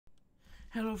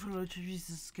Hello fellow Chibies, this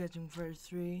is Sketching Fire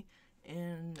 3,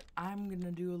 and I'm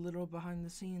gonna do a little behind the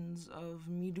scenes of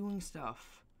me doing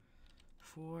stuff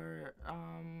for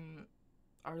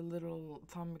our little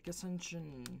Thaumic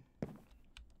Ascension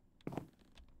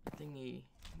thingy.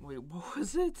 Wait, what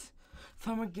was it?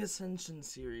 Thaumic Ascension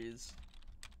series.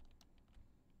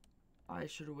 I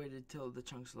should have waited till the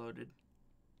chunks loaded.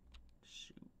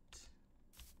 Shoot.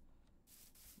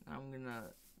 Now I'm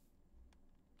gonna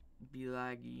be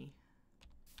laggy.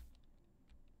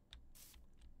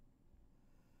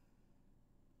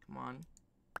 Come on.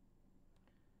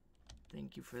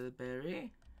 Thank you for the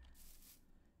berry.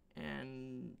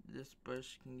 And this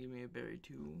bush can give me a berry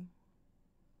too.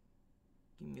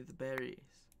 Give me the berries.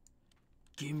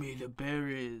 Give me the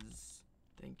berries.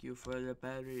 Thank you for the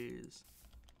berries.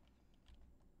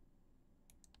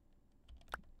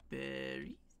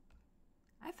 Berries.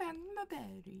 I found my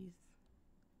berries.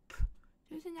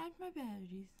 There's not my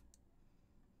berries.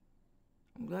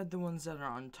 I'm glad the ones that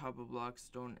are on top of blocks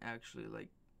don't actually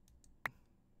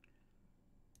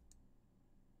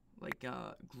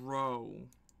grow,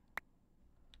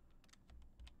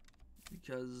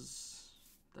 because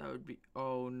that would be,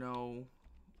 oh no,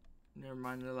 never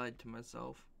mind, I lied to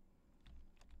myself.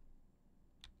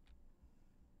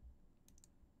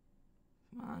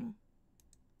 Come on.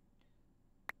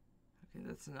 Okay,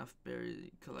 that's enough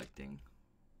berry collecting.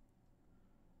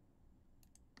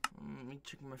 Let me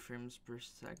check my frames per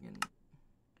second.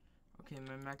 Okay,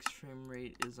 my max frame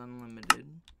rate is unlimited,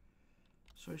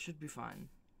 so I should be fine.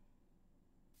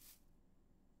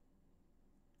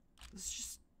 Let's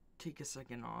just take a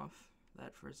second off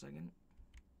that for a second.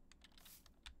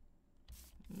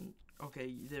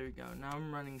 Okay, there we go. Now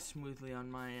I'm running smoothly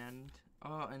on my end.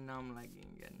 Oh, and now I'm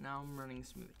lagging again. Now I'm running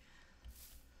smoothly.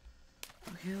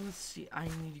 Okay, let's see. I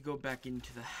need to go back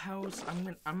into the house.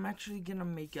 I'm actually gonna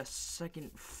make a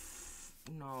second.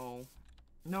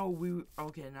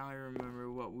 Okay, now I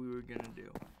remember what we were gonna do.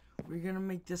 We're gonna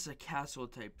make this a castle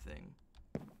type thing.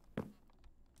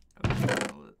 Okay,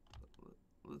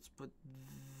 let's put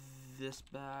this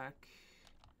back.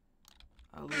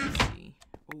 Let's see.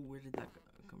 Oh, where did that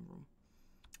come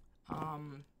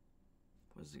from?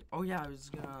 Was it? Oh yeah, I was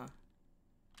gonna.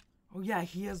 Oh yeah,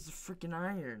 he has the freaking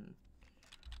iron,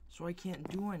 so I can't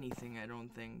do anything, I don't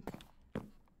think.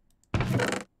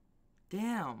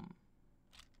 Damn.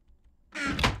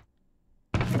 I'm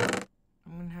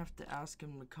gonna have to ask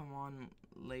him to come on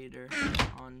later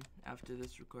on after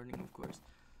this recording, of course.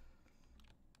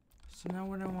 So now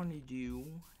what I want to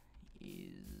do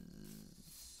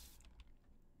is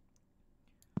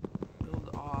build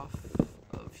off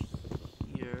of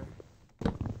here.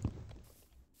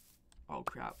 Oh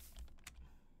crap.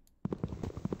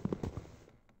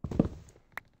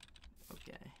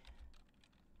 Okay.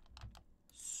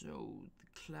 So the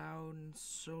cloud,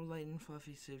 so light and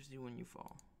fluffy, saves you when you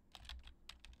fall.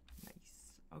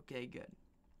 Nice. Okay, good.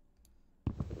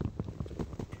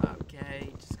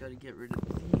 Okay, just gotta get rid of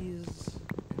these,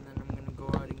 and then I'm gonna go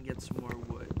out and get some more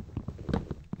wood.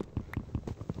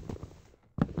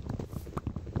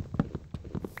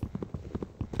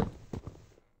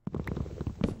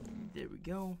 There we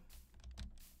go.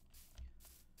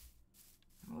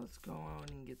 Now let's go out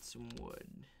and get some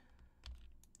wood.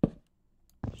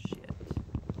 Shit.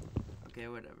 Okay,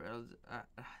 whatever.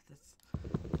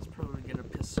 That's probably gonna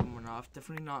piss someone off.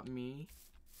 Definitely not me.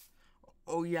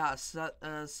 Oh yeah,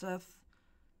 Seth,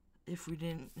 if we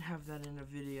didn't have that in a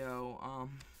video,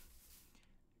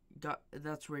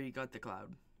 that's where you got the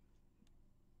cloud.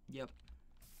 Yep.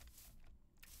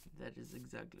 That is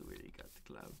exactly where you got the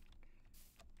cloud.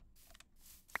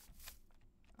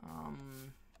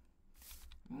 I'm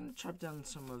gonna chop down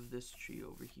some of this tree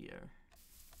over here.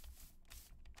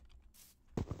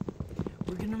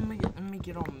 We're gonna make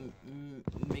it all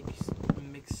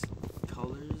mixed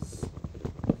colors.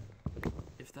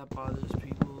 If that bothers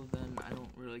people, then I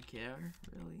don't really care,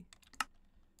 really.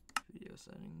 Video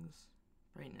settings.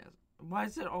 Brightness. Why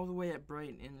is it all the way at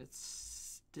bright and it's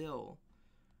still?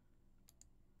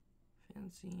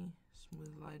 Fancy.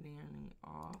 Smooth lighting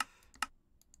off.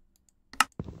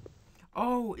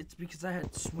 Oh, it's because I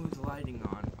had smooth lighting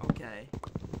on. Okay.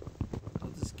 I'll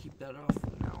just keep that off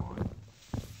from now on.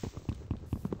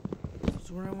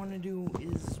 So what I want to do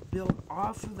is build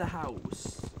off of the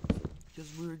house,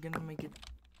 because we were going to make it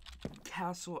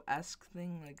castle-esque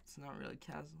thing, like it's not really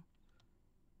castle.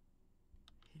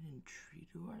 Hidden tree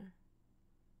door?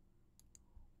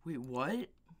 Wait, what?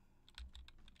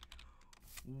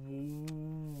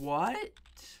 What?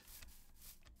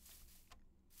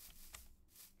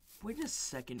 Wait a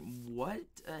second,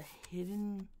 what? A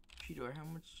hidden tree door? How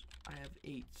much? I have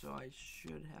 8, so I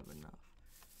should have enough.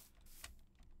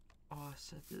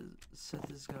 Seth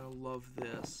is gonna love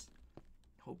this.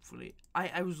 Hopefully.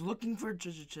 I was looking for a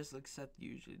treasure chest like Seth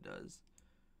usually does.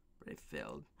 But I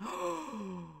failed.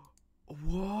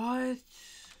 What?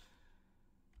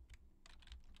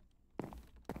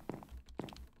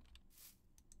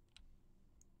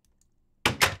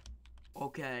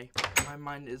 Okay, my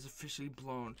mind is officially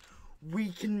blown.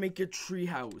 We can make a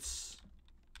treehouse.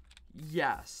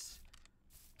 Yes.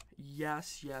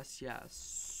 Yes, yes, yes.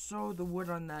 So the wood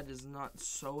on that is not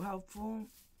so helpful.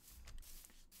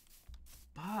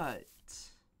 But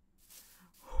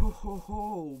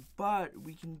but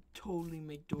we can totally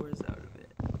make doors out of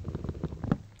it.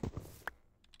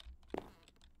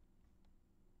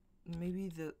 Maybe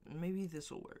this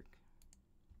will work.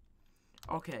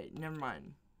 Okay, never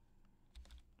mind.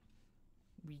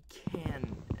 We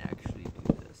can actually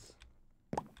do this.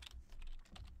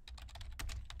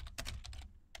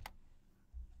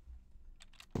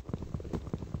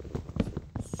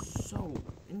 So,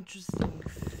 interesting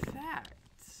fact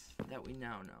that we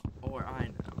now know, or I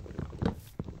now know.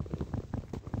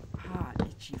 Ah,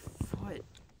 itchy foot.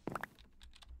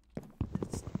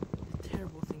 That's a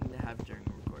terrible thing to have during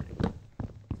recording.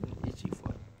 An itchy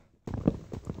foot.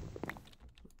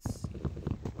 Let's see.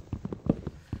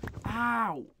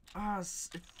 Ow! Ah,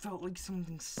 it felt like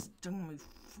something stung my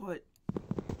foot.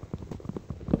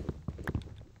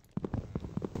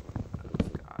 Oh,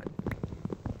 God.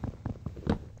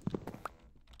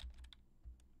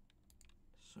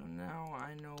 So now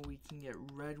I know we can get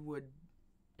redwood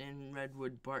and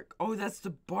redwood bark. Oh, that's the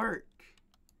bark!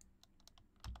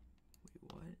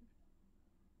 Wait, what?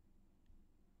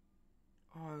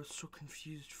 Oh, I was so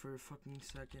confused for a fucking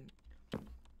second.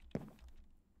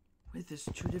 Wait, there's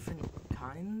two different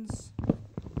kinds?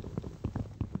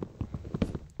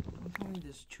 Don't tell me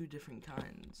there's two different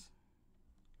kinds.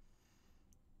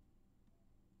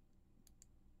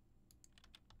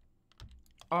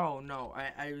 Oh, no,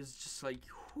 I was just like,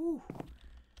 whew.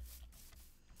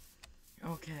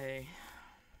 Okay.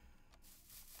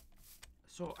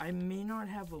 So, I may not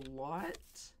have a lot,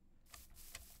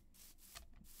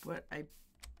 but I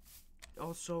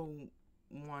also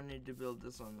wanted to build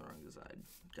this on the wrong side.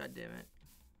 God damn it.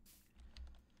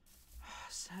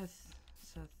 Seth,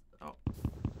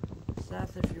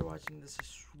 if you're watching this, I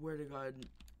swear to God,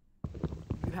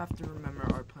 you have to remember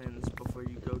our plans before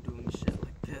you go doing shit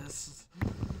like this.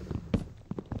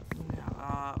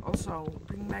 Yeah, also,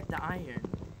 bring back the iron.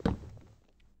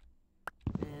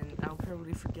 And I'll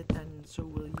probably forget that, and so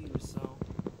will you, so.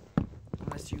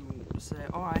 Unless you say,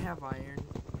 oh, I have iron,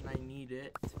 and I need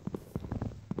it.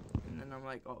 And then I'm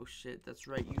like, oh shit, that's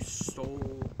right, you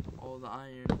stole all the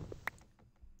iron.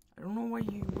 I don't know why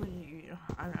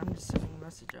I'm just sending a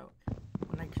message out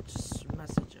when I could just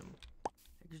message him.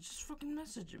 I could just fucking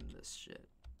message him this shit.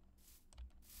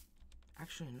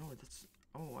 Actually, no, that's,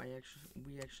 oh,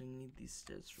 we actually need these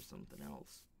stairs for something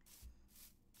else.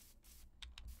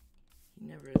 He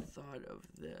never thought of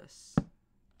this.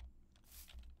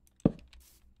 I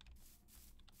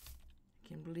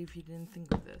can't believe he didn't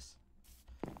think of this.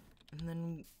 And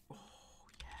then, oh,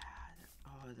 yeah,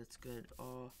 oh, that's good,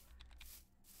 oh.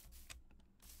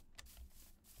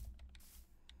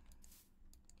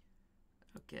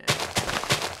 Okay.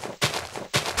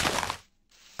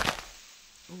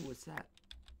 Oh, what's that?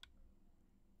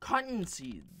 Cotton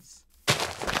seeds.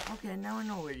 Okay, now I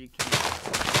know where you came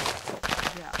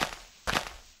from. Yeah.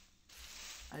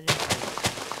 I didn't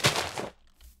know.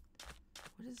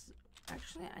 What is...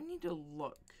 Actually, I need to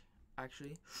look.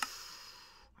 Actually,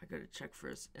 I gotta check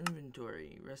first.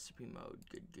 Inventory. Recipe mode.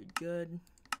 Good, good, good.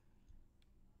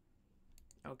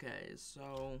 Okay,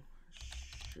 so...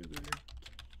 Sugar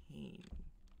cane.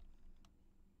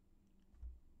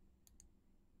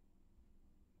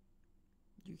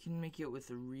 You can make it with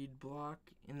a reed block,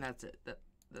 and that's it.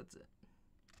 That's it.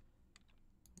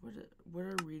 What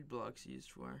are reed blocks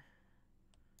used for?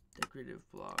 Decorative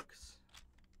blocks.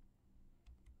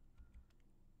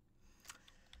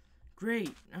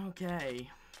 Great. Okay.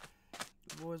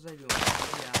 What was I doing?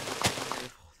 Yeah.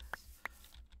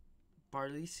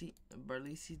 Barley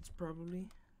seeds probably.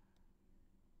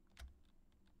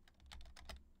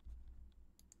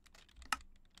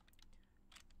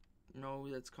 No,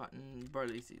 that's cotton.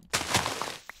 Barley seeds.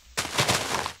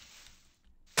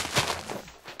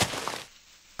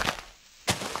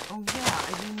 Oh yeah,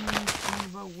 I didn't even think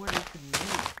about what it could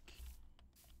make.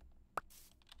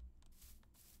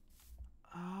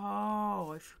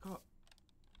 Oh, I forgot.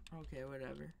 Okay,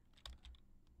 whatever.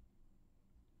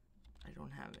 I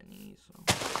don't have any, so.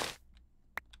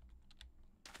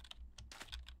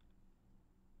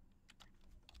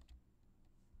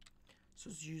 So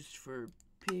it's used for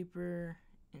paper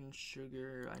and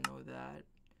sugar, I know that.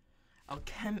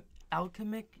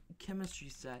 Alchemic chemistry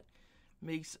set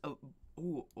makes a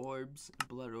orbs,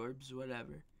 blood orbs,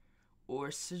 whatever.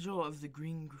 Or sigil of the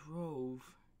Green Grove.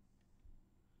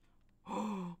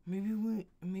 Oh, maybe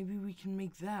we can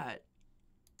make that.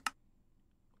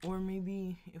 Or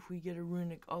maybe if we get a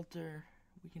runic altar,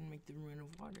 we can make the Rune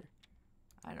of Water.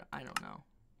 I don't know.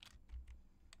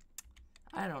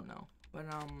 I don't know. But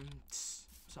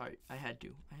sorry, I had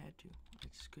to. I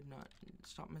just could not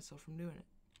stop myself from doing it.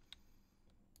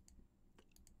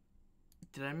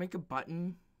 Did I make a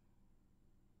button?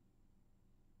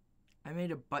 I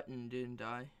made a button, didn't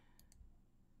I?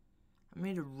 I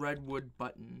made a redwood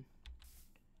button.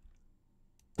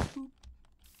 Boop.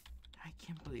 I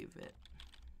can't believe it.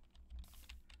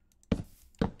 5,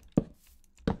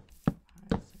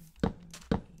 6, 7,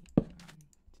 8, 9,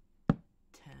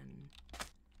 10.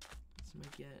 Let's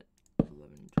make it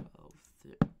 11, 12,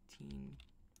 13,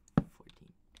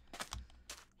 14.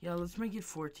 Yeah, let's make it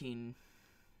 14.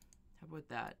 How about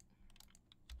that?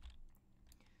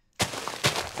 I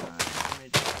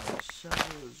made some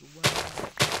shovel as well.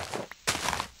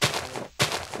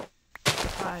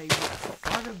 If I would have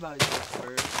thought about this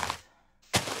first,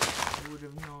 I would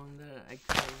have known that I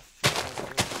could have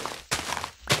figured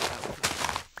out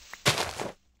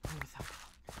without.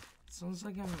 It sounds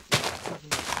like I'm talking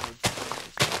about clouds.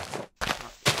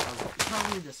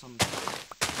 Probably to some people.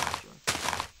 I'm not sure.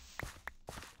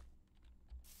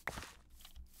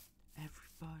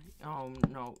 Everybody. Oh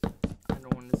no, I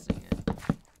don't want to sing it.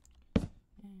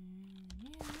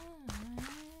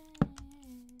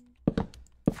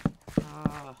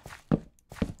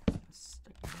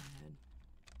 Stuck in my head.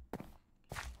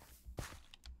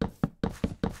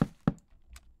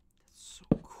 That's so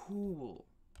cool.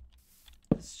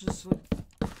 It's just like,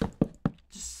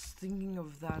 just thinking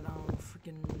of that,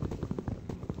 freaking,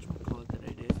 whatchamacallit that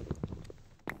I did.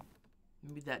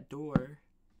 Maybe that door.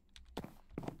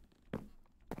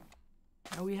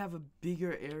 Now we have a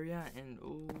bigger area, and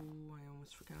oh, I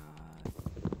almost forgot.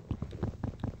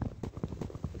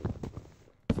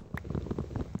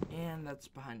 And that's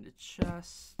behind the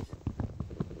chest.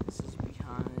 This is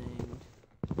behind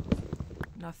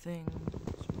nothing.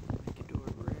 So we can make a door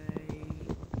right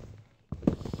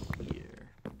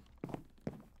here.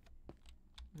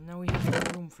 Now we have no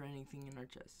room for anything in our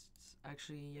chests.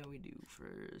 Actually, yeah, we do.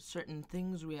 For certain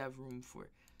things, we have room for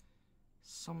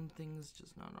some things,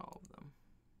 just not all of them.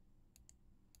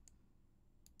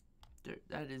 Dirt.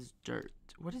 That is dirt.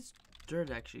 What is dirt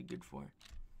actually good for?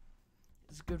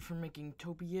 It's good for making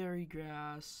topiary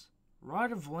grass.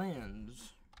 Rod of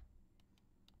Lands.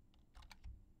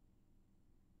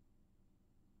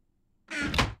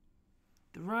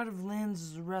 The Rod of Lands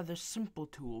is a rather simple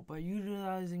tool. By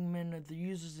utilizing mana of the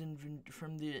user's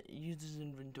from the user's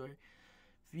inventory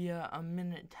via a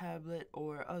minute tablet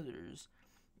or others,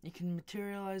 you can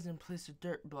materialize and place a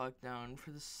dirt block down.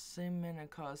 For the same mana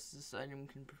cost, this item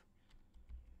can...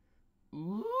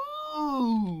 Ooh!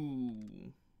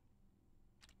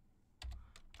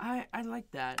 I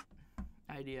like that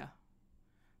idea.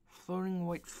 Floating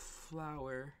white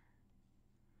flower.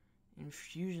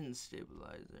 Infusion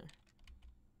stabilizer.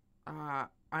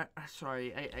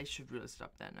 Sorry, I should really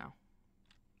stop that now.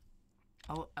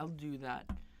 I'll do that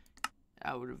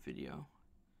out of video.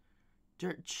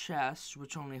 Dirt chest,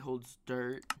 which only holds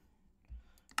dirt.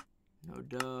 No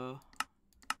duh.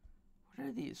 What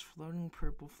are these? Floating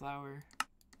purple flower.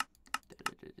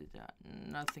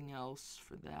 Nothing else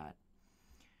for that.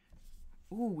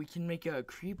 Ooh, we can make a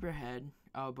creeper head.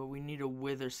 But we need a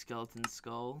wither skeleton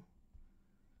skull.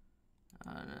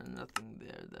 Nothing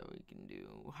there that we can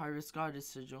do. Harvest goddess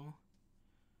sigil.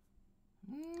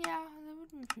 Yeah, that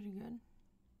would be pretty good.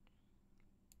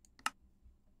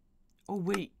 Oh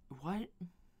wait, what?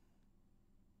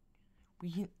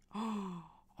 We can.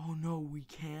 Oh no, we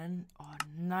can. Oh,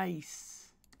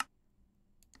 nice.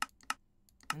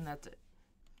 And that's it.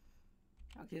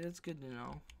 Okay, that's good to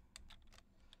know.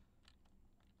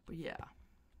 But yeah.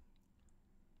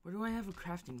 Where do I have a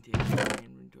crafting table in my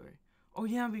inventory? Oh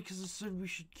yeah, because it said we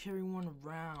should carry one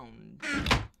around.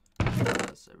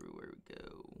 Yes, everywhere we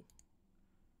go.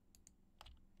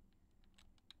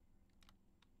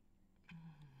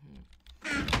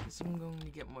 Guess I'm going to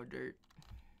get more dirt.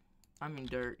 I mean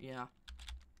dirt, yeah.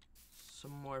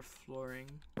 Some more flooring.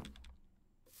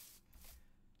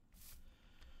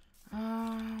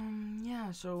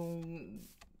 Yeah, so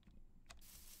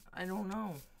I don't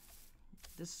know.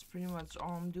 This is pretty much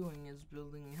all I'm doing is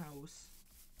building a house.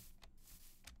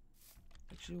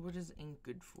 Actually, what is ink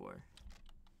good for?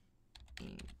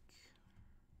 Ink.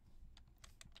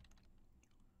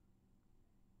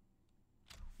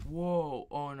 Whoa.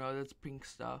 Oh no, that's pink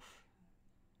stuff.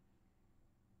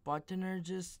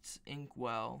 Botanergist's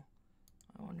Inkwell.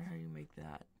 I wonder how you make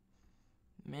that.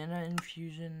 Mana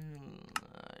infusion.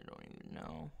 I don't even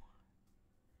know.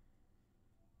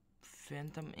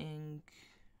 Phantom ink.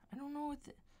 I don't know what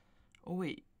the... Oh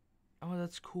wait. Oh,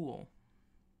 that's cool.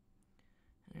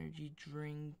 Energy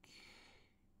drink.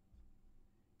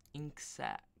 Ink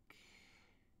sac.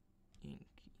 Ink.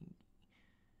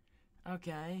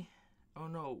 Okay. Oh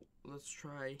no. Let's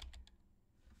try.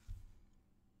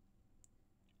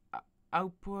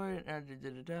 Output.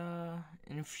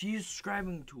 Infused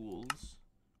scribing tools,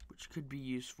 which could be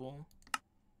useful.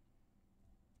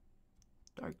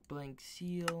 Dark blank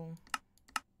seal.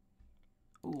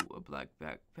 Ooh, a black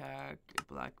backpack. A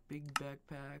black big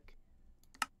backpack.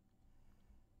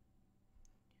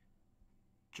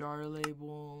 Jar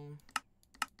label.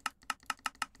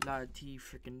 La T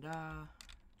frickin' da.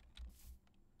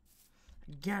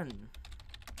 Again.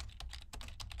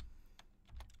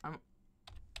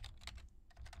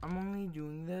 I'm only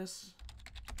doing this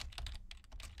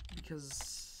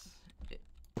because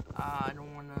I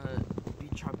don't want to be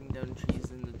chopping down trees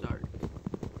in the dark.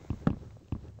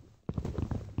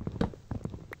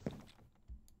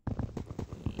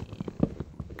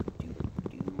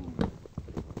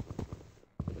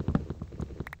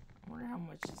 I wonder how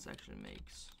much this actually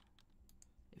makes.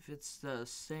 If it's the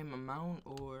same amount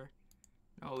or...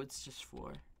 No, it's just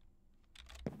 4.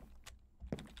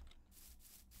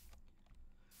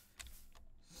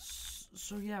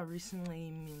 So yeah, recently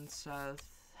me and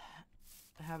Seth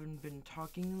haven't been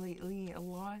talking lately a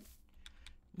lot.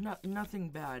 Nothing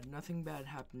bad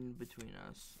happened between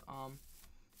us. I'm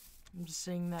just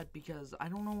saying that because I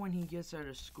don't know when he gets out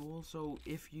of school, so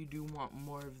if you do want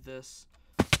more of this,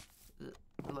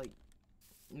 like,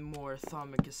 more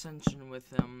Thaumic Ascension with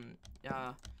him,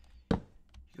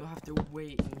 you'll have to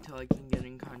wait until I can get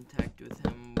in contact with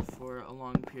him for a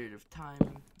long period of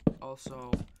time.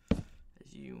 Also,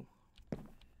 as you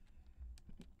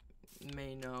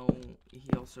may know, he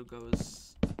also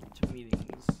goes to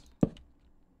meetings,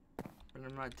 but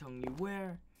I'm not telling you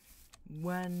where,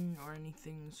 when, or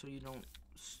anything, so you don't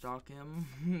stalk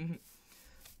him.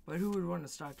 But who would want to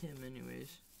stalk him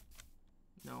anyways?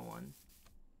 No one.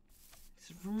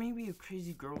 Except for maybe a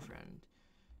crazy girlfriend.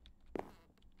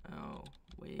 Oh,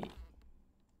 wait.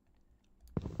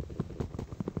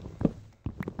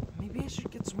 Maybe I should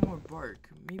get some more bark.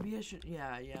 Maybe I should,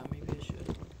 yeah, maybe I should.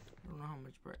 I don't know how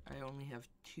much bark. I only have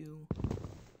 2.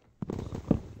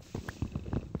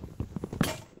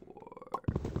 3, 4,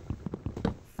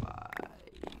 5,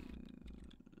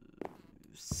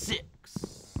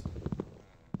 6.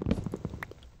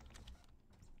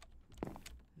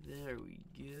 There we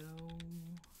go.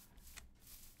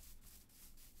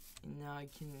 And now I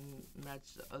can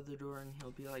match the other door and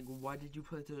he'll be like, why did you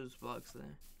put those blocks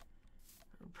there?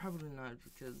 Probably not,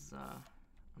 because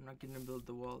I'm not gonna build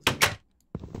the walls yet.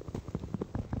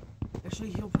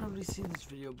 Actually, he'll probably see this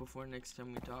video before next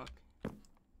time we talk.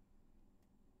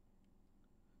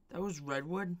 That was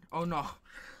redwood? Oh no.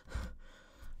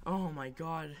 Oh my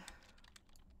god.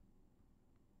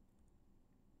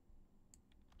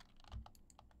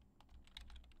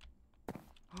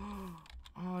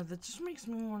 Oh, that just makes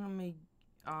me want to make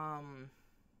a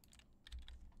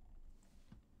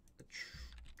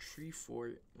tree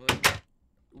fort, like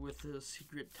with a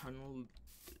secret tunnel.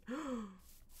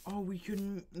 Oh, we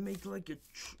could make like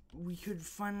we could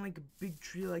find like a big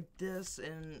tree like this,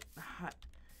 and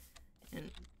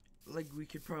like we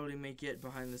could probably make it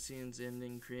behind the scenes and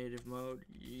in creative mode,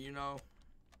 you know.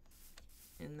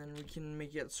 And then we can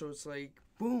make it so it's like,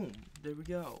 boom, there we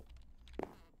go.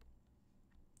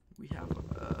 We have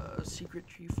a secret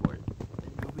tree fort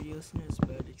that nobody else knows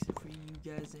about except for you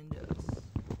guys and us.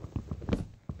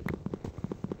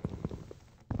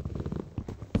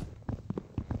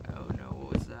 Oh no,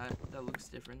 what was that? That looks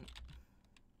different.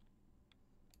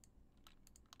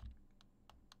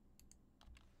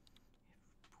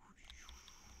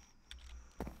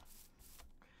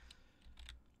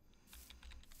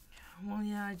 Well,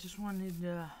 yeah, I just wanted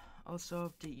to also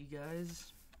update you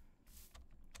guys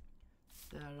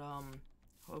that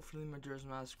hopefully Majora's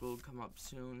Mask will come up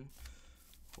soon.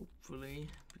 Hopefully,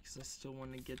 because I still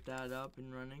want to get that up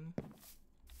and running.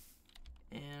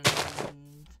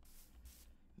 And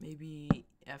maybe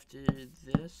after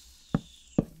this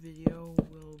video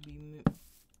will be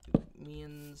me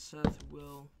and Seth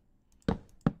will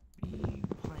be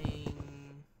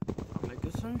playing Thaumic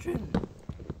Ascension.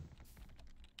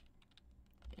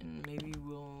 And maybe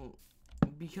we'll,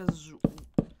 because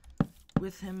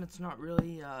with him it's not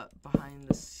really behind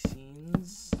the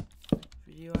scenes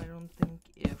video, I don't think,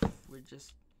 if we're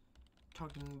just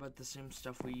talking about the same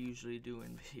stuff we usually do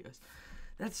in videos.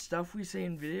 That stuff we say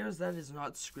in videos, that is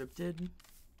not scripted,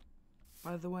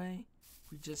 by the way.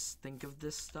 We just think of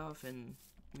this stuff and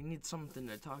we need something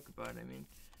to talk about. I mean,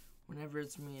 whenever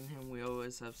it's me and him, we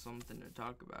always have something to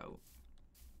talk about.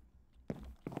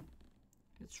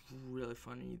 It's really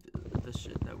funny, the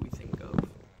shit that we think of.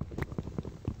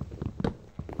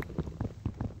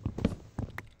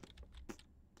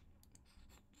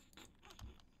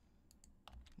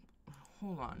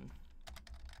 Hold on.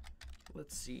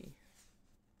 Let's see.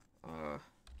 Thaumcraft.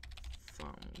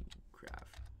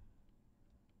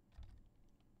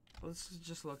 Let's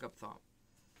just look up Thaum.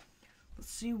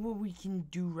 Let's see what we can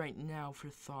do right now for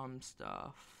Thaum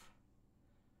stuff.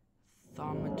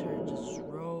 Thaumaturgist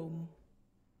robe.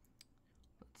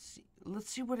 Let's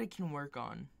see what I can work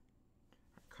on.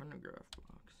 Iconograph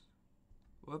box.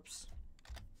 Whoops.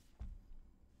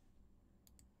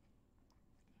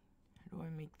 How do I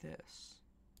make this?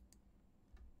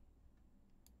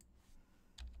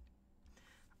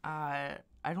 I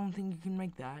don't think you can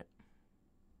make that.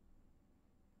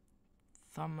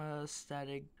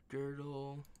 Thaumastatic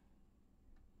girdle.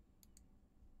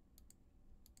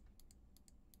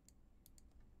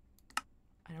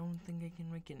 I don't think I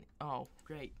can make an. Oh,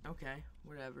 great. Okay,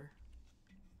 whatever.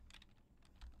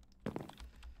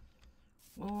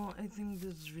 Well, I think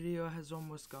this video has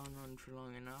almost gone on for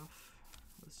long enough.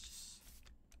 Let's just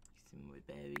get some more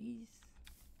berries.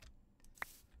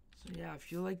 So yeah,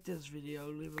 if you like this video,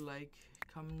 leave a like.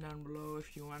 Comment down below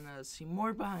if you want to see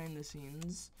more behind the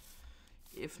scenes.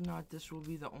 If not, this will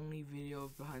be the only video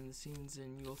of behind the scenes,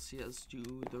 and you'll see us do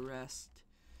the rest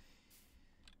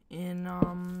in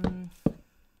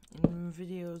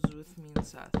videos with me and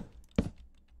Seth.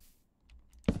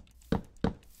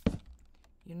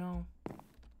 You know,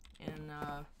 and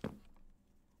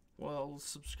well,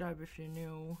 subscribe if you're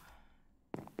new,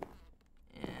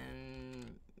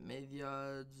 and may the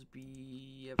odds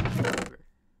be ever forever.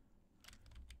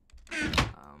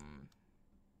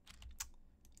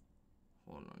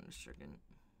 Hold on a second.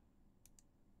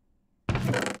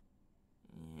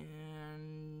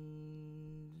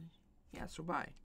 And yeah, so bye.